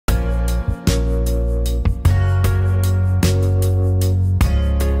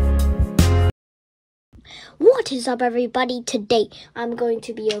What is up, everybody? Today I'm going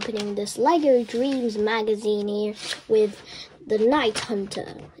to be opening this Lego Dreamzzz Magazine here with the Night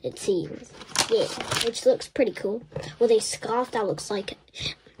Hunter, it seems. Yeah, which looks pretty cool. With a scarf that looks like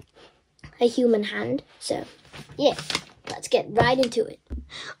a human hand. So, yeah, let's get right into it.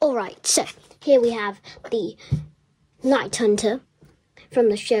 Alright, so here we have the Night Hunter from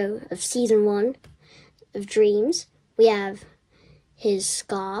the show of Season 1 of Dreamzzz. We have his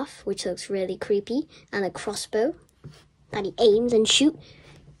scarf, which looks really creepy, and a crossbow that he aims and shoots.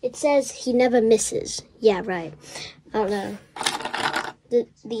 It says he never misses. Yeah, right. I don't know.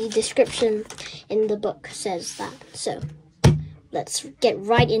 The description in the book says that. So, let's get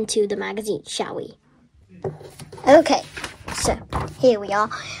right into the magazine, shall we? Okay, so here we are.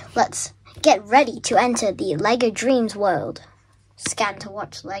 Let's get ready to enter the Lego Dreamzzz world. Scan to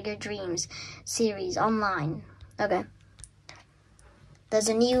watch Lego Dreamzzz series online. Okay. There's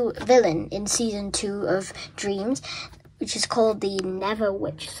a new villain in Season 2 of Dreamzzz, which is called the Never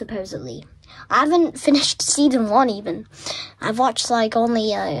Witch, supposedly. I haven't finished Season 1 even. I've watched like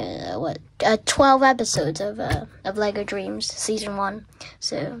only 12 episodes of Lego Dreamzzz Season 1.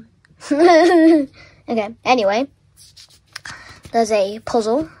 So, okay, anyway. There's a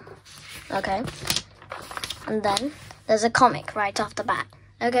puzzle. Okay. And then there's a comic right off the bat.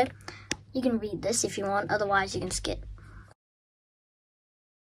 Okay. You can read this if you want, otherwise you can skip.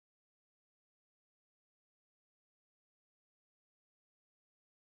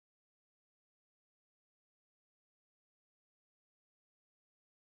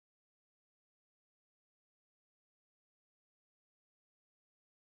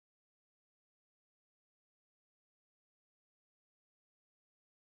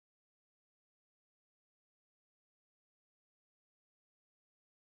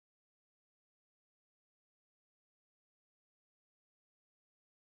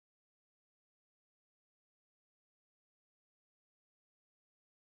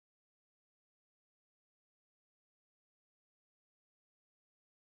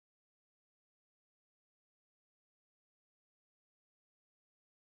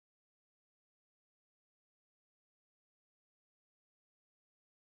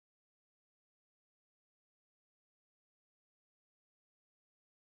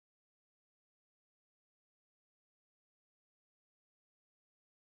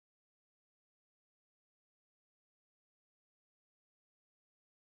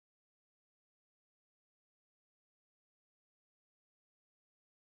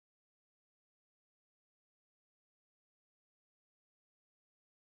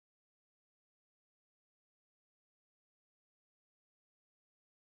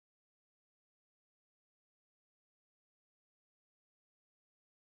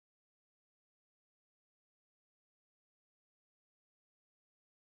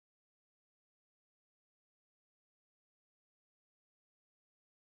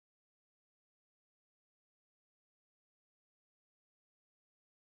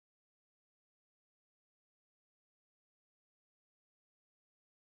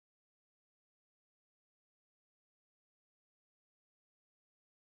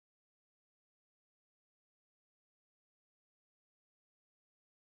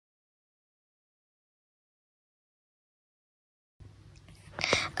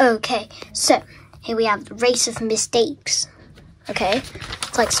 Okay, so here we have the Race of Mistakes. Okay,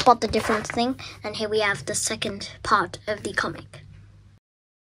 it's like spot the difference thing. And here we have the second part of the comic.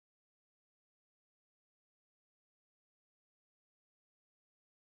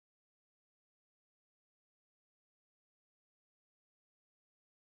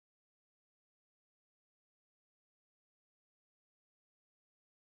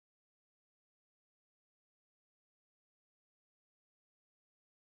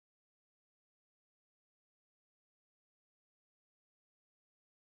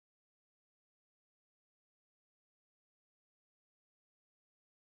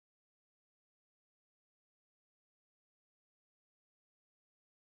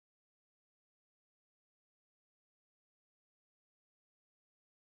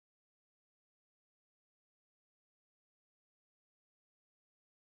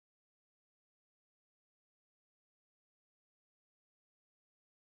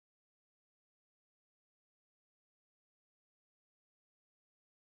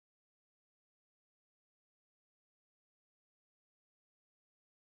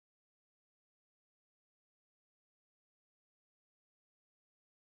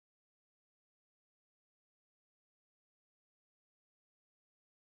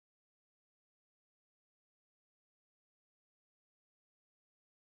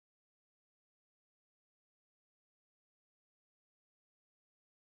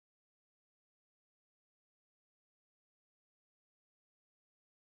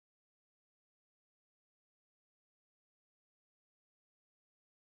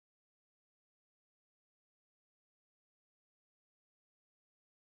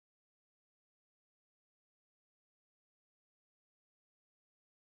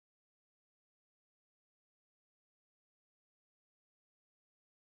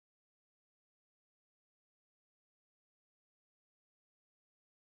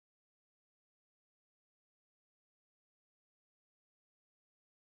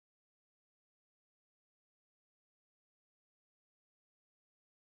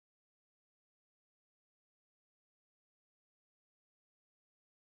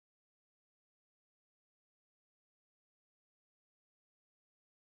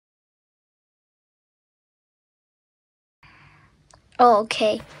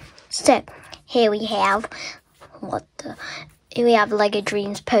 Okay, so here we have here we have Lego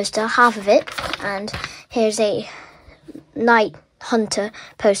Dreamzzz poster, half of it, and here's a Night Hunter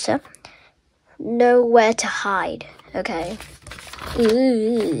poster. Nowhere to hide. Okay.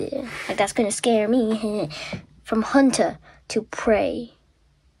 Ooh, like that's gonna scare me. From hunter to prey.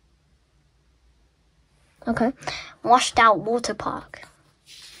 Okay. Washed out water park.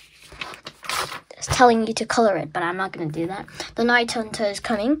 It's telling you to color it, but I'm not gonna do that. The Night Hunter is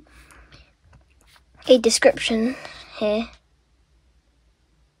coming. A description here.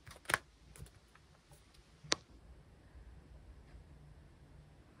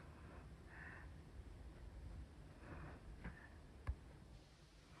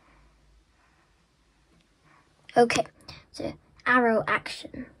 Okay, so arrow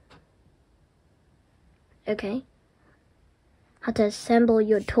action. Okay. How to assemble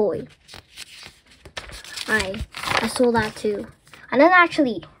your toy. I saw that too. I didn't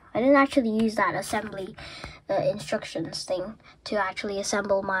actually use that assembly instructions thing to actually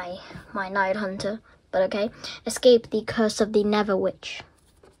assemble my Night Hunter. But okay. Escape the curse of the Never Witch.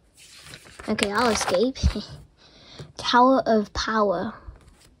 Okay, I'll escape. Tower of Power.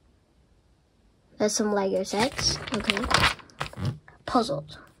 There's some Lego sets. Okay.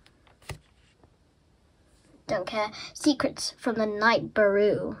 Puzzles. Don't care. Secrets from the Night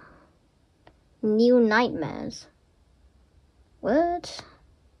Baru. New nightmares. What?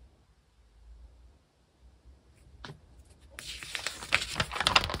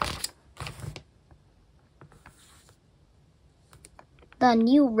 The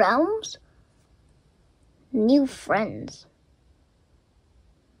New Realms? New Friends.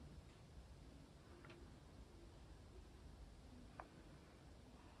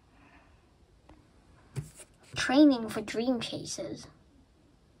 Training for Dream Chasers.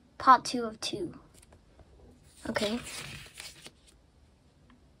 Part 2 of 2. Okay.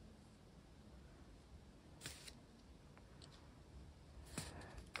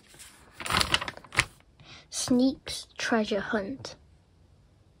 Sneak's Treasure Hunt.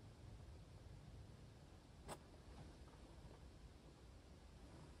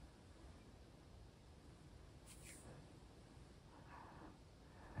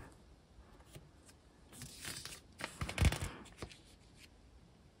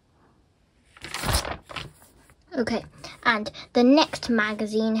 Okay, and the next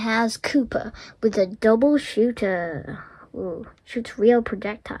magazine has Cooper with a double shooter. Ooh, shoots real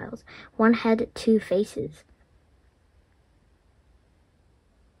projectiles. One head, two faces.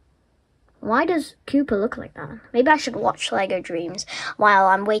 Why does Cooper look like that? Maybe I should watch Lego Dreamzzz while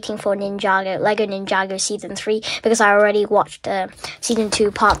I'm waiting for Lego Ninjago Season 3, because I already watched Season 2,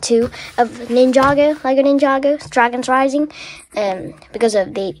 Part 2 of Lego Ninjago, Dragons Rising, because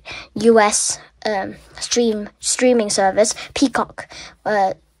of the US streaming service, Peacock,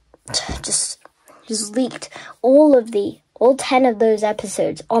 just leaked all 10 of those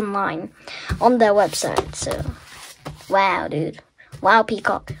episodes online on their website. So, wow, dude. Wow,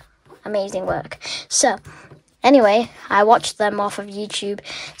 Peacock. Amazing work. So, anyway, I watched them off of YouTube.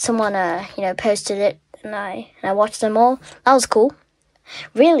 Someone, posted it, and I watched them all. That was cool.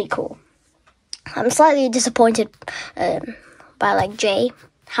 Really cool. I'm slightly disappointed by Jay,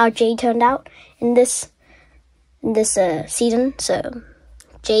 how Jay turned out in this season. So,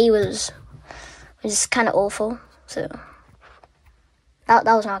 Jay was kind of awful. So. That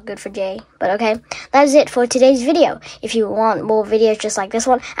was not good for Jay, but okay. That is it for today's video. If you want more videos just like this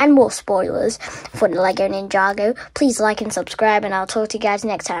one and more spoilers for the Lego Ninjago, please like and subscribe, and I'll talk to you guys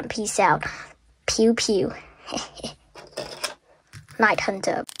next time. Peace out. Pew pew. Night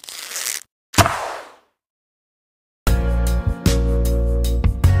Hunter.